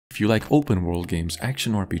you like open world games,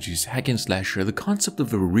 action RPGs, hack and slasher, the concept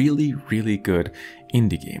of a really, really good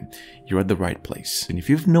indie game, you're at the right place. And if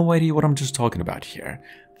you have no idea what I'm just talking about here,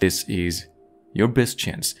 this is your best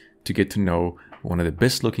chance to get to know one of the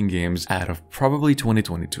best looking games out of probably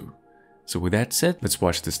 2022. So with that said, let's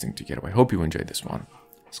watch this thing together. I hope you enjoyed this one.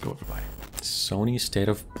 Let's go, everybody. Sony State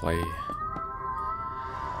of Play.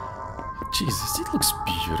 Jesus, it looks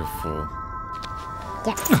beautiful.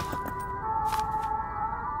 Yeah.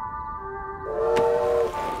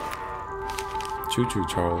 Choo-choo,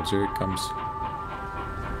 Charles, here it comes.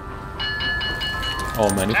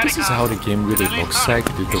 Oh man, if this is how the game really looks like,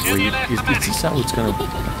 the way is this how it's gonna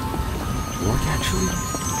work actually?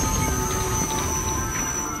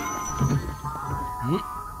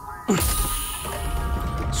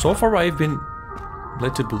 So far I've been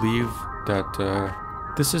led to believe that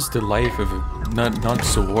this is the life of a not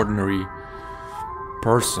so ordinary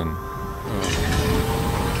person.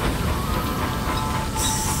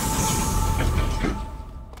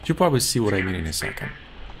 You'll probably see what I mean in a second.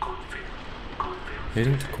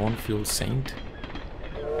 Heading to Cornfield Saint?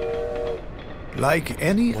 Like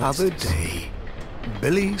any other day,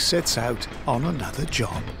 Billy sets out on another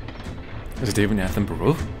job. Is it David Nathan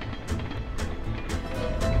Baruch?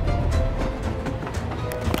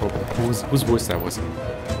 Oh, whose voice that was?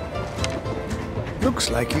 Looks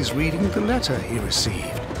like he's reading the letter he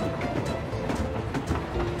received.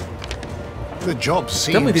 The job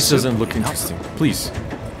seems Tell me this doesn't simple look enough. interesting, please.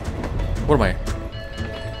 What am I?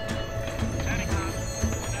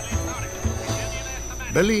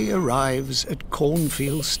 Billy arrives at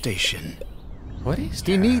Cornfield Station. What is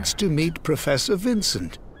that? He needs to meet Professor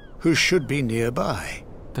Vincent, who should be nearby.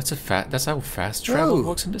 That's how fast travel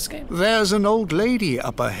works in this game? There's an old lady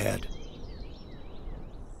up ahead.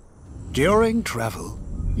 During travel,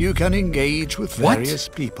 you can engage with various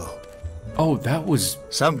people. Oh, that was...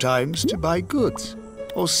 Sometimes to buy goods,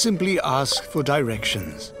 or simply ask for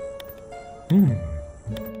directions.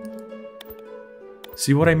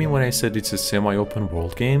 See what I mean when I said it's a semi-open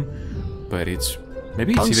world game? But it's...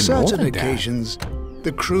 maybe it's On even more certain than that. occasions,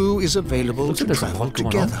 the crew is available Looks to like there's a travel lot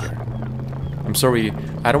going on together. here. I'm sorry,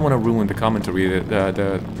 I don't want to ruin the commentary at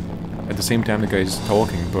the same time the guy's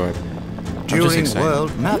talking, but I'm just During excited.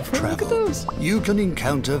 world map Look at travel, those. you can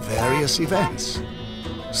encounter various events,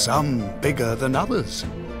 some bigger than others.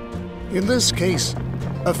 In this case,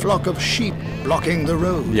 a flock of sheep blocking the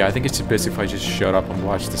road. Yeah, I think it's best if I just shut up and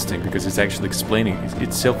watch this thing, because it's actually explaining,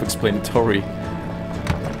 it's self-explanatory.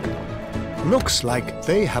 Looks like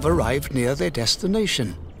they have arrived near their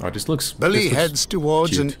destination. Oh, this looks... Billy this looks heads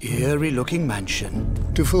towards cute. an eerie-looking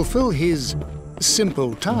mansion to fulfill his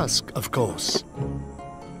simple task, of course.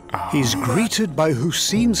 He's greeted by who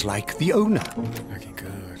seems like the owner. Okay,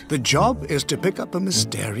 good. The job is to pick up a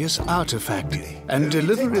mysterious artifact and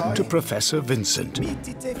deliver it to Professor Vincent.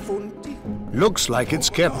 Looks like it's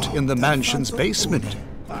kept in the mansion's basement,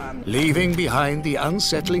 leaving behind the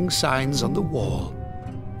unsettling signs on the wall.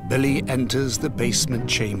 Billy enters the basement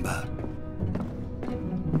chamber.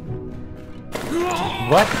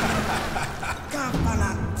 What?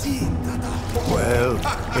 Well,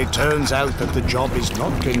 it turns out that the job is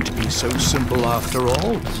not going to be so simple after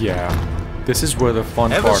all. Yeah. This is where the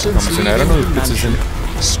fun Ever part since comes in. I don't know if leaving this is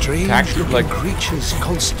an... strange actually, looking like- creatures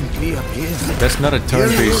constantly appear. That's not a Here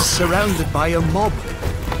he is turn-based... surrounded by a mob,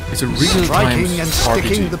 It's a real-time striking and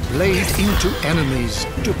sticking RPG. the blade into enemies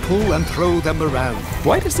to pull and throw them around.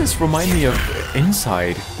 Why does this remind me of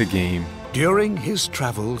Inside the game? During his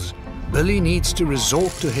travels, Billy needs to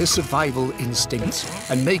resort to his survival instincts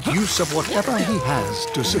and make use of whatever he has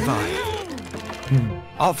to survive.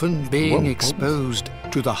 Often being exposed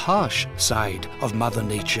to the harsh side of Mother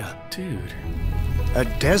Nature. Dude. A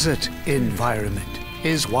desert environment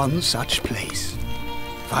is one such place.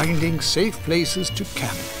 Finding safe places to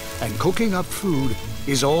camp and cooking up food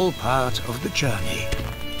is all part of the journey.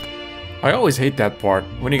 I always hate that part,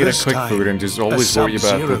 when you get This a quick time, food and just always worry about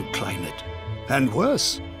sub-zero the... climate. And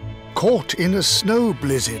worse, caught in a snow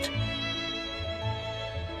blizzard.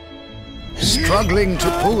 Struggling to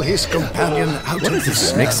pull his companion out What of is the this, a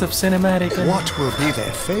snow. mix of cinematic and... What will be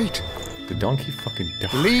their fate? The donkey fucking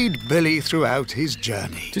died. Lead Billy throughout his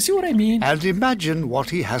journey Do you see what I mean? and imagine what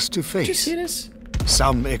he has to Did you see face. this?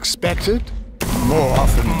 Some expected, more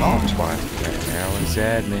often not. What the hell is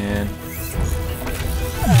that, man?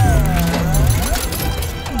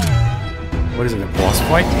 What is it, a boss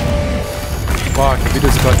fight? Fuck, the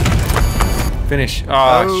video's about to finish.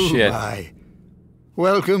 Oh, shit. My.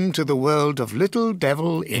 Welcome to the world of Little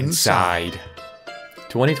Devil Inside.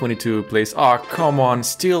 2022 place. Oh, come on,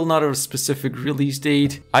 still not a specific release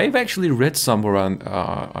date. I've actually read somewhere on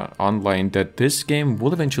online that this game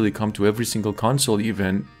will eventually come to every single console,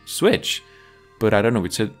 even Switch. But I don't know,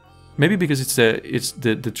 it said maybe because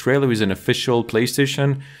the trailer is an official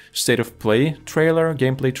PlayStation State of Play trailer,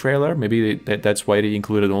 gameplay trailer. Maybe that's why they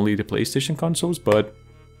included only the PlayStation consoles, but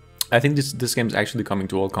I think this game is actually coming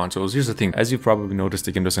to all consoles. Here's the thing, as you've probably noticed,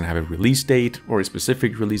 the game doesn't have a release date or a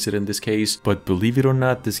specific release date in this case, but believe it or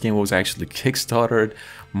not, this game was actually kickstarted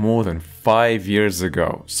more than 5 years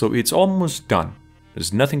ago. So it's almost done.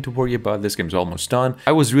 There's nothing to worry about, this game's almost done.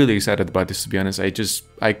 I was really excited about this, to be honest.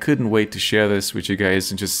 I couldn't wait to share this with you guys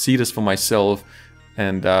and just see this for myself.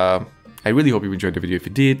 And I really hope you enjoyed the video. If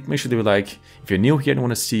you did, make sure to leave a like. If you're new here and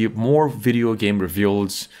want to see more video game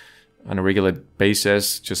reviews on a regular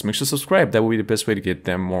basis, just make sure to subscribe. That will be the best way to get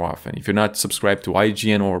them more often. If you're not subscribed to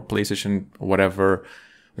IGN or PlayStation or whatever, or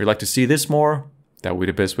you'd like to see this more, that will be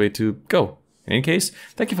the best way to go. In any case,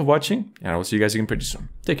 thank you for watching, and I will see you guys again pretty soon.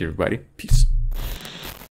 Take care, everybody. Peace.